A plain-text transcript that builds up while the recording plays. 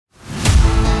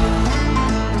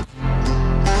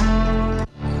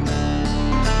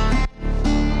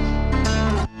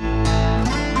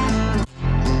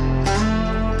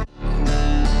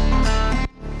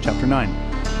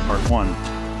1,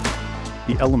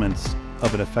 the elements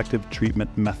of an effective treatment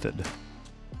method.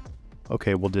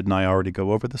 Okay, well, didn't I already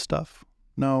go over this stuff?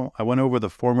 No, I went over the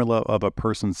formula of a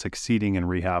person succeeding in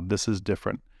rehab. This is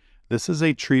different. This is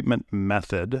a treatment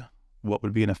method. What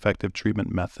would be an effective treatment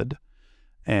method?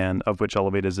 And of which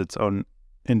Elevate is its own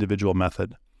individual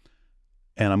method.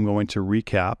 And I'm going to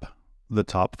recap the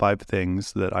top 5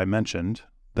 things that I mentioned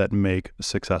that make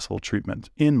successful treatment,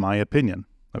 in my opinion.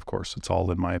 Of course, it's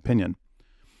all in my opinion.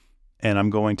 And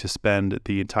I'm going to spend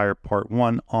the entire part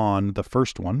 1 on the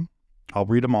first one. I'll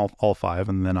read them all 5,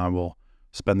 and then I will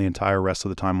spend the entire rest of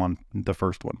the time on the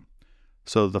first one.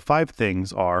 So the 5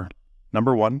 things are,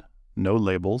 number 1, no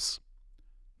labels.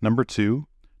 Number 2,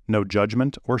 no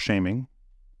judgment or shaming.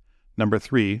 Number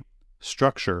 3,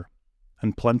 structure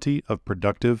and plenty of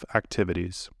productive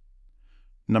activities.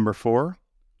 Number 4,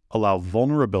 allow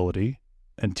vulnerability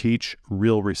and teach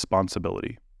real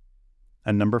responsibility.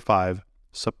 And number 5,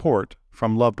 support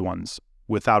from loved ones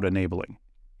without enabling.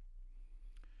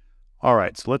 All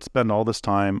right, so let's spend all this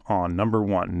time on number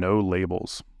 1, no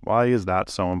labels. Why is that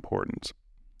so important?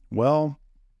 Well,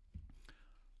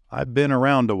 I've been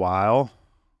around a while,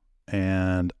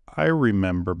 and I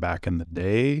remember back in the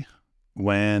day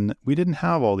when we didn't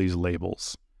have all these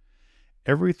labels.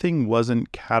 Everything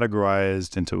wasn't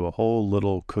categorized into a whole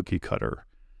little cookie cutter.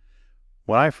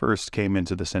 When I first came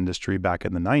into this industry back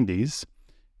in the 90s,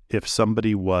 if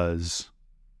somebody was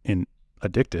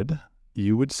addicted,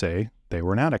 you would say they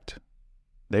were an addict.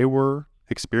 They were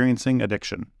experiencing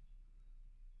addiction.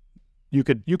 You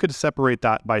could separate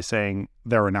that by saying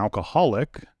they're an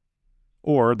alcoholic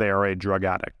or they are a drug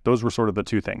addict. Those were sort of the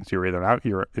two things. You're either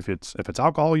if it's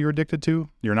alcohol you're addicted to,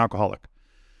 you're an alcoholic.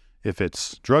 If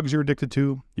it's drugs you're addicted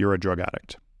to, you're a drug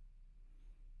addict.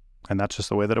 And that's just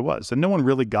the way that it was. And no one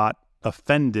really got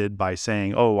offended by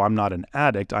saying, oh, I'm not an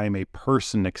addict, I am a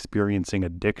person experiencing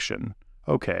addiction.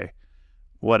 Okay,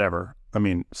 whatever. I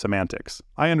mean, semantics.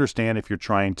 I understand if you're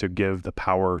trying to give the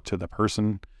power to the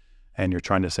person and you're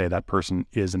trying to say that person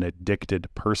is an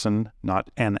addicted person, not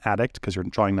an addict, because you're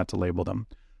trying not to label them.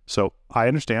 So I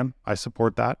understand. I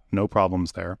support that. No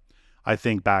problems there. I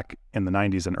think back in the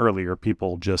 90s and earlier,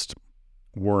 people just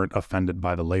weren't offended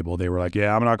by the label. They were like,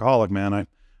 yeah, I'm an alcoholic, man.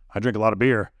 I drink a lot of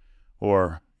beer.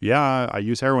 Or, yeah, I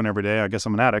use heroin every day. I guess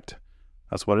I'm an addict.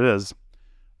 That's what it is.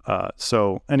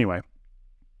 So anyway,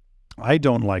 I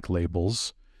don't like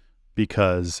labels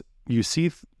because you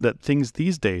see that things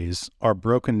these days are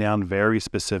broken down very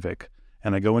specific.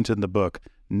 And I go into the book.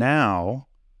 Now,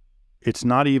 it's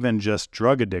not even just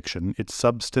drug addiction. It's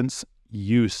substance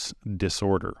use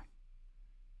disorder.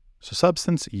 So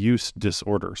substance use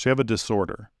disorder. So you have a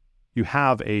disorder. You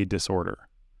have a disorder.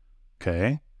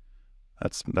 Okay?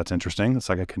 That's interesting. It's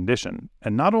like a condition.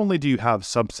 And not only do you have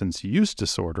substance use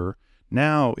disorder,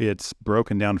 now it's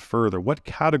broken down further. What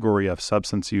category of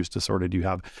substance use disorder do you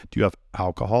have? Do you have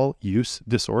alcohol use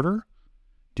disorder?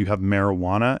 Do you have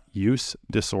marijuana use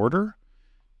disorder?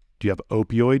 Do you have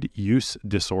opioid use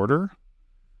disorder?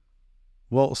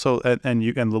 Well, so and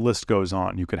the list goes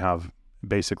on. You could have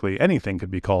basically anything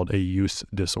could be called a use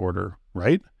disorder,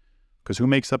 right? Because who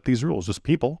makes up these rules? Just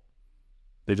people.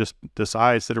 They just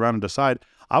sit around and decide.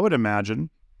 I would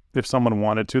imagine if someone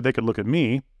wanted to, they could look at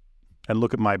me and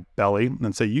look at my belly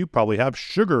and say, you probably have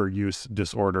sugar use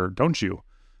disorder, don't you?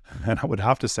 And I would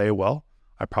have to say, well,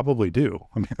 I probably do.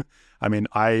 I mean,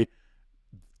 I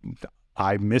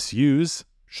misuse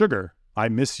sugar. I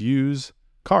misuse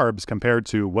carbs compared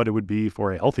to what it would be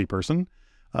for a healthy person.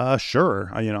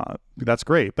 Sure, that's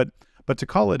great. But to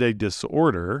call it a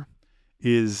disorder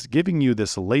is giving you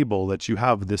this label that you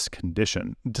have this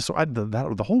condition.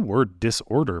 The whole word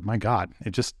disorder, my God, it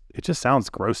just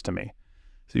sounds gross to me.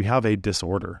 So you have a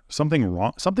disorder. Something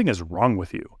is wrong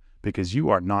with you because you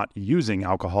are not using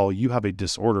alcohol. You have a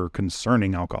disorder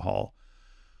concerning alcohol.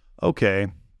 Okay,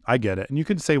 I get it. And you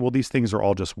can say, well, these things are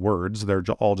all just words. They're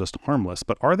all just harmless.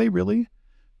 But are they really?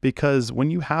 Because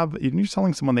when you're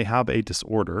telling someone they have a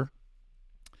disorder,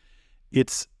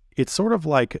 it's sort of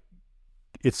like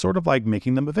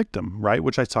making them a victim, right?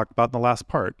 Which I talked about in the last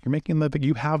part. You're making them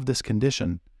you have this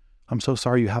condition. I'm so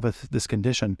sorry you have this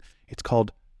condition. It's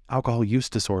called alcohol use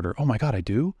disorder. Oh my God, I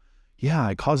do? Yeah,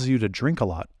 it causes you to drink a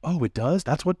lot. Oh, it does?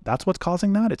 That's what's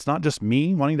causing that? It's not just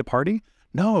me wanting to party?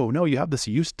 No, you have this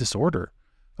use disorder.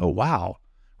 Oh, wow.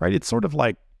 Right? It's sort of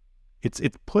like it's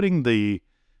putting the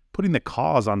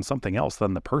cause on something else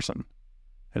than the person.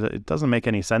 It doesn't make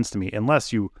any sense to me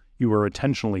unless you were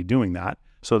intentionally doing that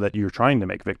so that you're trying to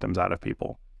make victims out of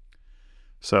people.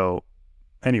 So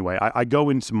anyway, I go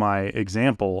into my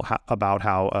example about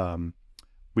how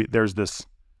there's this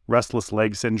restless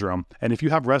leg syndrome. And if you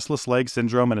have restless leg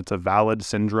syndrome and it's a valid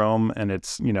syndrome and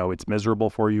it's, it's miserable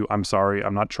for you, I'm sorry.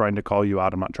 I'm not trying to call you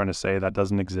out. I'm not trying to say that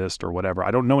doesn't exist or whatever.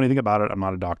 I don't know anything about it. I'm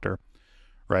not a doctor,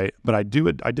 right? But I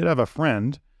did have a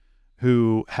friend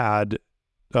who had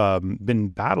been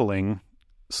battling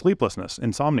sleeplessness,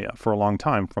 insomnia for a long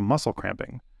time from muscle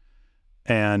cramping.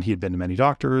 And he had been to many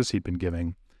doctors. He'd been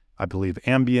giving, I believe,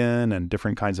 Ambien and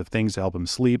different kinds of things to help him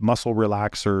sleep, muscle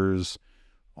relaxers,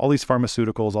 all these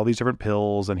pharmaceuticals, all these different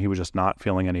pills, and he was just not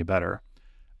feeling any better.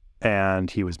 And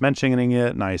he was mentioning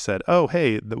it, and I said, oh,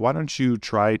 hey, why don't you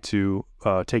try to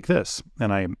take this?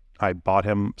 And I bought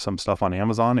him some stuff on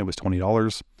Amazon. It was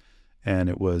 $20, and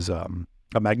it was a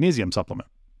magnesium supplement.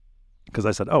 Because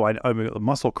I said, oh, I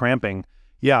muscle cramping,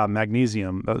 yeah,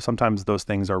 magnesium, sometimes those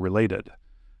things are related.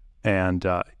 And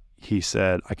he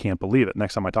said, I can't believe it.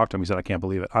 Next time I talked to him, he said, I can't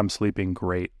believe it. I'm sleeping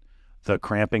great. The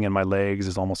cramping in my legs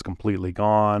is almost completely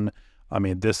gone. I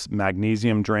mean, this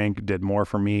magnesium drink did more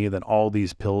for me than all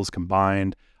these pills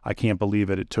combined. I can't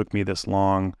believe it. It took me this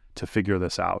long to figure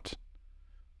this out.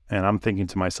 And I'm thinking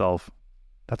to myself,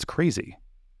 that's crazy.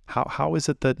 How is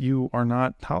it that you are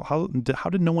not, how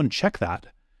did no one check that?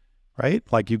 Right?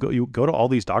 Like you go to all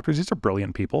these doctors. These are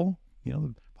brilliant people,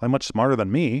 probably much smarter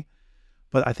than me.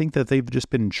 But I think that they've just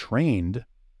been trained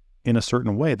in a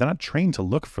certain way. They're not trained to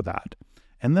look for that.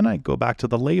 And then I go back to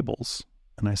the labels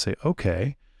and I say,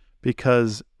 okay,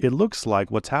 because it looks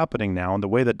like what's happening now and the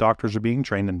way that doctors are being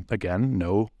trained. And again,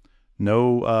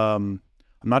 I'm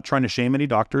not trying to shame any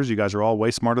doctors. You guys are all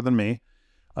way smarter than me.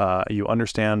 You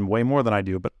understand way more than I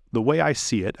do. But the way I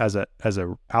see it as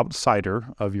a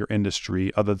outsider of your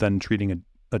industry, other than treating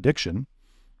addiction,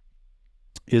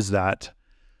 is that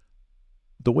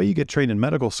the way you get trained in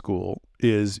medical school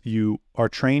is you are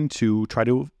trained to try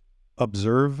to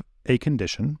observe a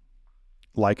condition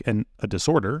like a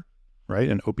disorder, right?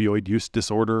 An opioid use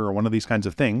disorder or one of these kinds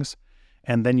of things.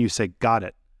 And then you say, got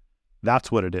it.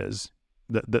 That's what it is.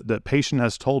 The patient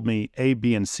has told me A,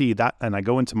 B, and C, and I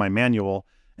go into my manual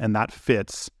and that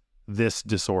fits this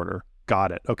disorder.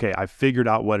 Got it. Okay, I figured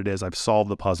out what it is. I've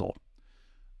solved the puzzle.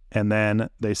 And then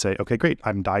they say, okay, great.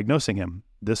 I'm diagnosing him.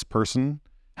 This person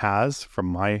has, from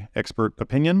my expert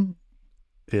opinion,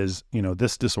 is,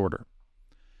 this disorder.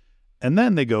 And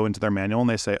then they go into their manual and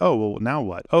they say, oh, well, now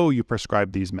what? Oh, you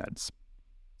prescribe these meds.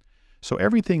 So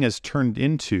everything is turned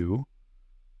into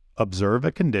observe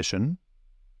a condition,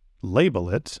 label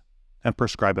it, and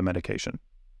prescribe a medication.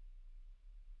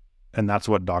 And that's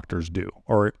what doctors do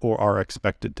or are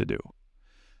expected to do.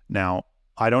 Now,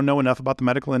 I don't know enough about the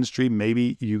medical industry.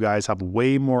 Maybe you guys have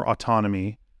way more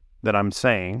autonomy than I'm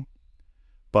saying.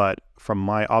 But from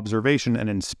my observation and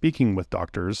in speaking with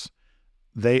doctors,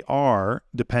 they are,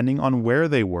 depending on where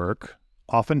they work,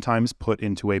 oftentimes put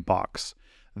into a box.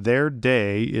 Their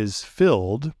day is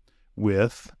filled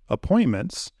with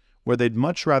appointments where they'd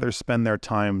much rather spend their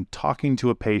time talking to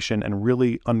a patient and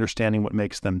really understanding what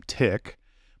makes them tick,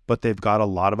 but they've got a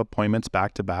lot of appointments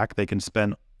back to back. They can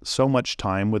spend so much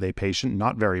time with a patient,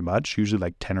 not very much, usually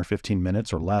like 10 or 15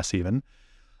 minutes or less even,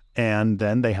 and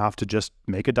then they have to just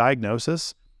make a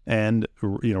diagnosis and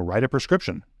write a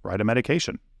prescription, write a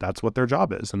medication. That's what their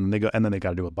job is. And then they got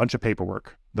to do a bunch of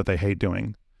paperwork that they hate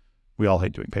doing. We all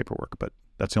hate doing paperwork, but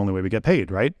that's the only way we get paid,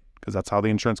 right? Because that's how the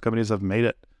insurance companies have made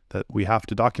it, that we have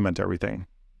to document everything.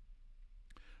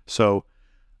 So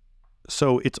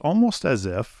it's almost as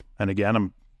if, and again,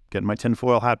 I'm getting my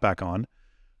tinfoil hat back on,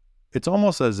 it's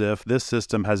almost as if this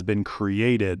system has been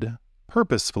created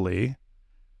purposefully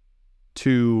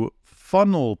to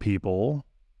funnel people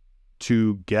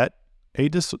to get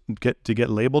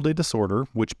labeled a disorder,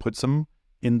 which puts them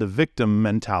in the victim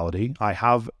mentality. I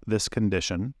have this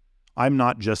condition. I'm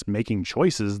not just making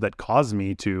choices that cause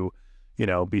me to,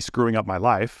 be screwing up my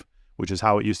life, which is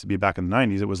how it used to be back in the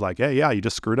 90s. It was like, hey, yeah, you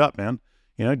just screwed up, man.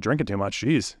 Drinking too much.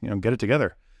 Geez, get it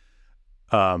together.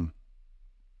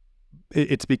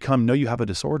 It's become, no, you have a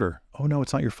disorder. Oh, no,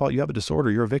 it's not your fault. You have a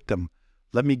disorder. You're a victim.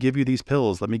 Let me give you these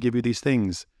pills. Let me give you these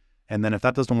things. And then if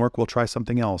that doesn't work, we'll try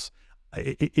something else.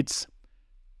 It's,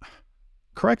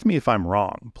 correct me if I'm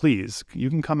wrong, please. You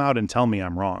can come out and tell me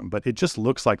I'm wrong, but it just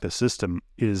looks like the system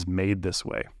is made this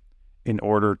way in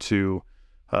order to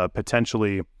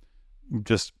potentially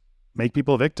just make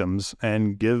people victims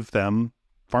and give them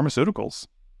pharmaceuticals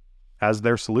as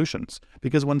their solutions.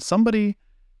 Because when somebody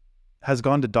has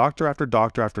gone to doctor after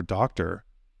doctor after doctor,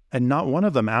 and not one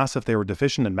of them asked if they were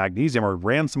deficient in magnesium or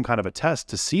ran some kind of a test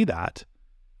to see that,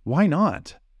 why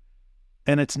not?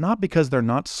 And it's not because they're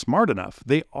not smart enough.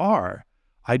 They are.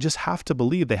 I just have to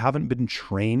believe they haven't been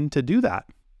trained to do that.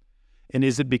 And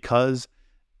is it because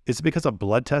Is it because a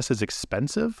blood test is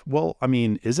expensive? Well, I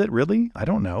mean, is it really? I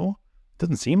don't know. It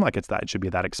doesn't seem like it should be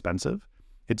that expensive.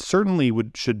 It certainly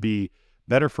should be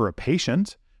better for a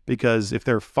patient, because if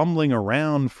they're fumbling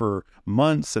around for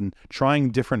months and trying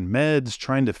different meds,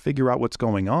 trying to figure out what's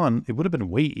going on, it would have been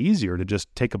way easier to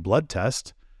just take a blood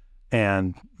test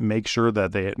and make sure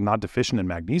that they're not deficient in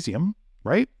magnesium,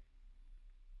 right?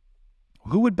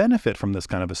 Who would benefit from this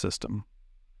kind of a system?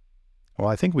 Well,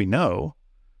 I think we know.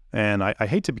 And I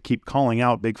hate to keep calling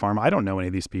out Big Pharma. I don't know any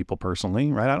of these people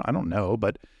personally, right? I don't know,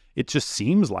 but it just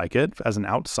seems like it, as an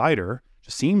outsider,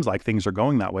 just seems like things are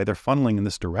going that way. They're funneling in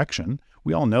this direction.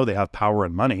 We all know they have power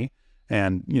and money,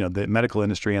 and, you know, the medical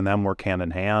industry and them work hand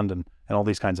in hand, and all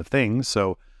these kinds of things.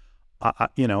 So,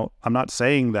 I'm not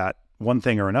saying that one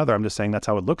thing or another. I'm just saying that's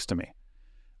how it looks to me.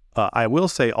 I will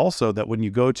say also that when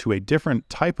you go to a different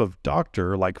type of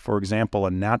doctor, like, for example, a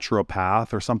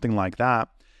naturopath or something like that,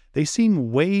 they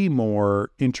seem way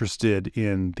more interested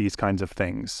in these kinds of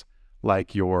things,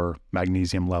 like your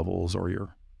magnesium levels or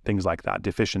your things like that,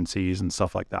 deficiencies and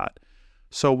stuff like that.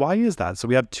 So why is that? So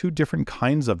we have two different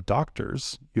kinds of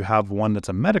doctors. You have one that's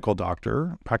a medical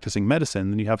doctor practicing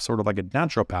medicine, and you have sort of like a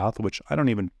naturopath, which I don't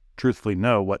even truthfully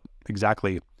know what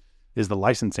exactly is the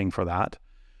licensing for that.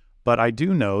 But I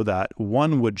do know that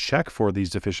one would check for these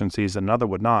deficiencies and another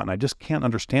would not. And I just can't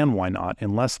understand why not,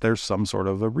 unless there's some sort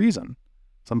of a reason,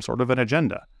 some sort of an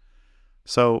agenda.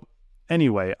 So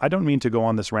anyway, I don't mean to go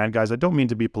on this rant, guys. I don't mean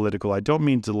to be political. I don't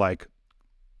mean to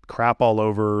crap all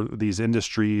over these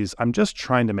industries. I'm just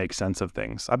trying to make sense of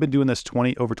things. I've been doing this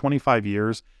over 25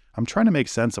 years. I'm trying to make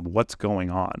sense of what's going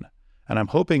on. And I'm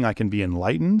hoping I can be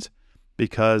enlightened,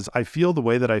 because I feel the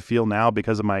way that I feel now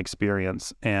because of my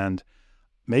experience. And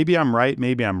maybe I'm right,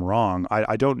 maybe I'm wrong.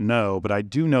 I don't know, but I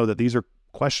do know that these are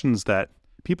questions that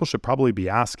people should probably be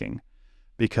asking,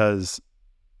 because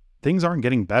things aren't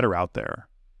getting better out there.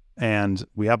 And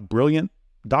we have brilliant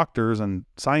doctors and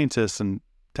scientists and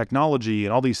technology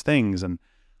and all these things, and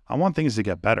I want things to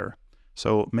get better.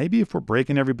 So maybe if we're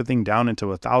breaking everything down into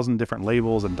 1,000 different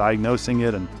labels and diagnosing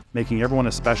it and making everyone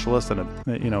a specialist and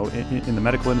in the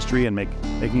medical industry and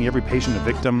making every patient a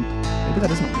victim, maybe that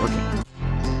isn't working.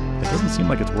 It doesn't seem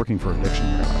like it's working for addiction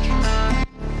very much.